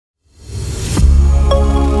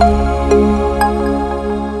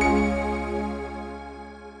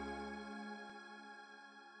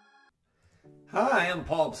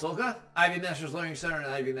Paul Pasolka, Ivy Masters Learning Center and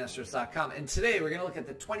IvyMasters.com. And today we're going to look at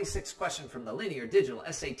the 26th question from the Linear Digital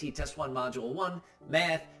SAT Test 1 Module 1,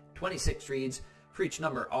 Math. 26 reads, for each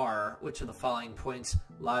number r, which of the following points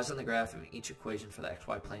lies on the graph of each equation for the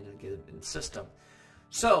xy plane in a given system.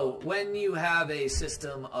 So when you have a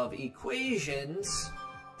system of equations,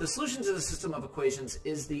 the solution to the system of equations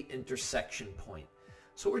is the intersection point.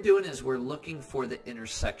 So what we're doing is we're looking for the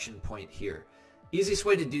intersection point here. Easiest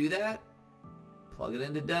way to do that, plug it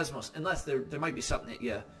into Desmos, unless there might be something that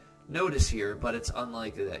you notice here, but it's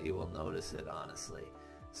unlikely that you will notice it, honestly.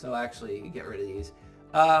 So actually, get rid of these.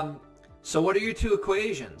 So what are your two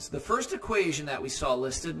equations? The first equation that we saw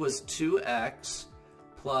listed was 2x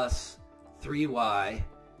plus 3y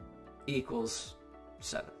equals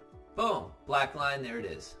 7. Boom, black line, there it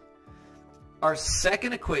is. Our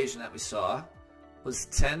second equation that we saw was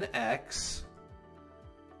 10x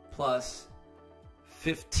plus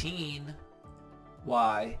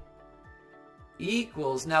 15y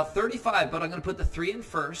equals, now 35, but I'm going to put the 3 in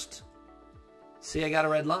first. See, I got a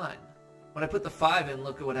red line. When I put the 5 in,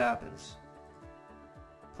 look at what happens.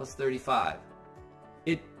 Plus 35.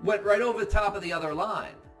 It went right over the top of the other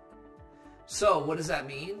line. So what does that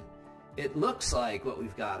mean? It looks like what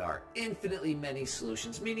we've got are infinitely many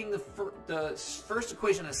solutions, meaning the first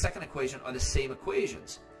equation and the second equation are the same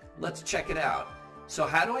equations. Let's check it out. So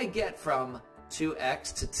how do I get from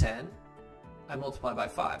 2x to 10? I multiply by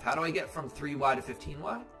 5. How do I get from 3y to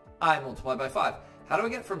 15y? I multiply by 5. How do I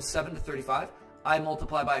get from 7 to 35? I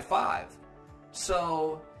multiply by 5.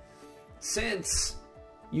 So since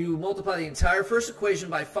you multiply the entire first equation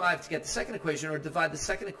by 5 to get the second equation, or divide the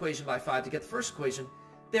second equation by 5 to get the first equation,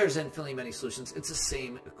 there's infinitely many solutions. It's the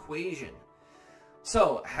same equation.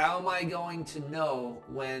 So how am I going to know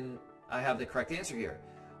when I have the correct answer here?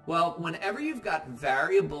 Well, whenever you've got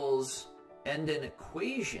variables and an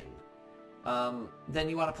equation, then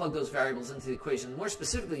you want to plug those variables into the equation. More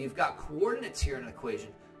specifically, you've got coordinates here in an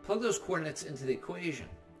equation. Plug those coordinates into the equation.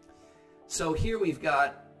 So here we've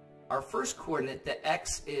got our first coordinate, the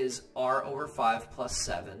x is r over 5 plus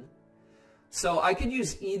 7. So I could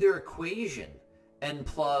use either equation and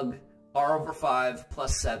plug r over 5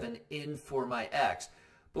 plus 7 in for my x.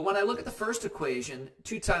 But when I look at the first equation,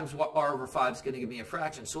 2 times r over 5 is going to give me a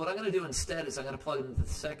fraction. So what I'm going to do instead is I'm going to plug it into the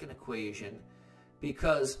second equation,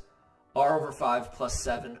 because r over 5 plus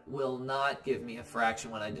 7 will not give me a fraction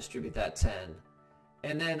when I distribute that 10.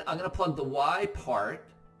 And then I'm going to plug the y part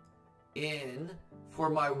in for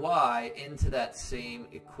my y into that same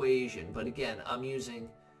equation. But again, I'm using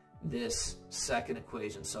this second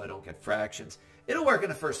equation so I don't get fractions. It'll work in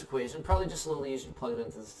the first equation, probably just a little easier to plug it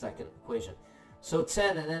into the second equation. So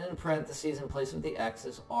 10, and then in parentheses, in place of the x,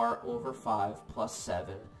 is r over 5 plus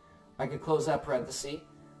 7. I could close that parenthesis,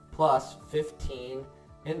 plus 15,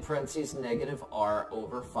 in parentheses, negative r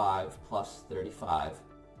over 5 plus 35.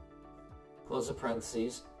 Close the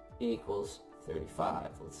parentheses, equals 35.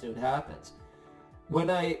 Let's see what happens. When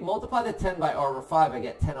I multiply the 10 by r over 5, I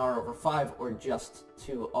get 10r over 5, or just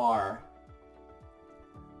 2r,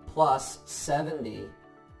 plus 70,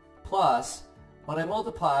 plus, when I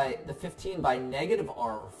multiply the 15 by negative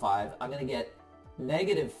r over 5, I'm going to get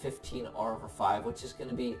negative 15r over 5, which is going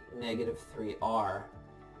to be negative 3r.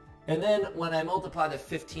 And then when I multiply the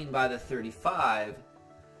 15 by the 35,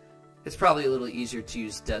 it's probably a little easier to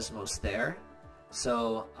use Desmos there.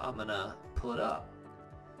 So I'm going to pull it up.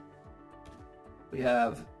 We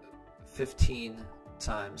have 15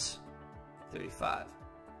 times 35.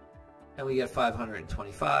 And we get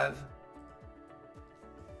 525.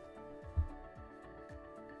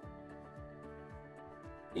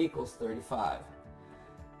 Equals 35.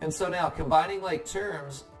 And so now, combining like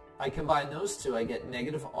terms, I combine those two, I get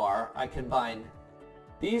negative r. I combine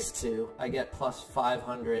these two, I get plus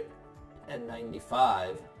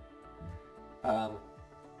 595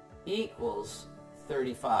 equals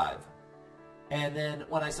 35. And then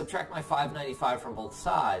when I subtract my 595 from both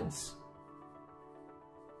sides,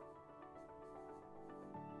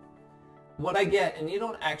 what I get, and you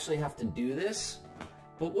don't actually have to do this,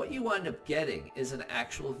 but what you wind up getting is an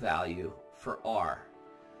actual value for r.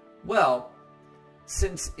 Well,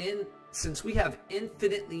 since we have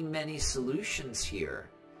infinitely many solutions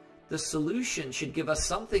here, the solution should give us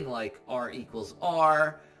something like r equals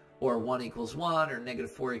r, or 1 equals 1, or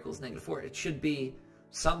negative 4 equals negative 4. It should be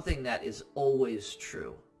something that is always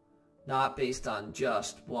true, not based on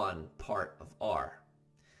just one part of r.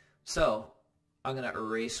 So I'm going to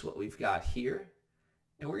erase what we've got here,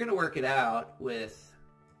 and we're going to work it out with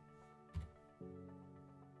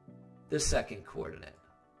the second coordinate.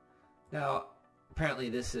 Now, apparently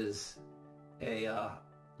this is a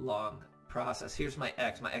long process. Here's my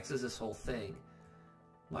x. My x is this whole thing.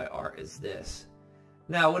 my r is this.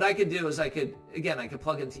 Now, what I could do is I could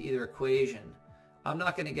plug into either equation. I'm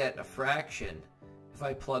not going to get a fraction if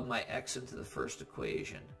I plug my x into the first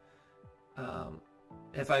equation.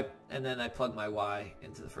 And then I plug my y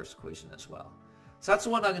into the first equation as well. So that's the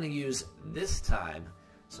one I'm going to use this time.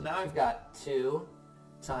 So now I've got 2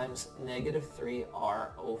 times negative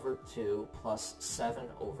 3r over 2 plus 7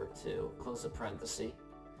 over 2, close the parenthesis,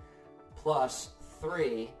 plus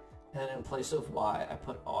 3, and in place of y, I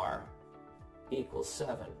put r equals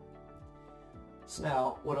 7. So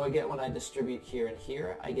now, what do I get when I distribute here and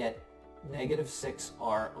here? I get negative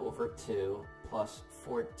 6r over 2 plus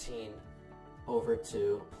 14 over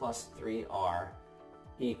 2 plus 3r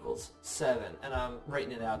equals 7. And I'm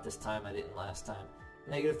writing it out this time, I didn't last time.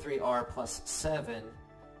 Negative 3r plus 7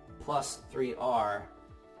 plus 3r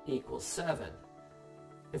equals 7.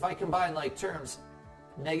 If I combine like terms,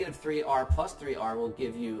 negative 3r plus 3r will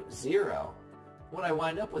give you 0. What I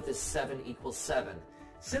wind up with is 7 equals 7.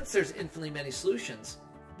 Since there's infinitely many solutions,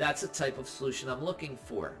 that's the type of solution I'm looking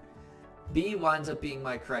for. B winds up being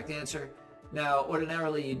my correct answer. Now,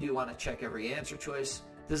 ordinarily, you do want to check every answer choice.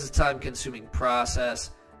 This is a time-consuming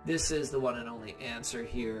process. This is the one and only answer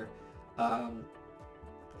here.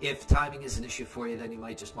 If timing is an issue for you, then you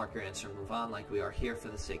might just mark your answer and move on like we are here for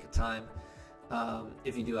the sake of time.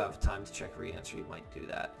 If you do have time to check every answer, you might do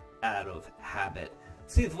that out of habit.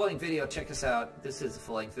 To see the full-length video, check us out. This is a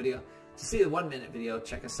full-length video. To see the 1-minute video,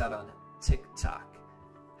 check us out on TikTok.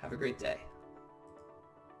 Have a great day.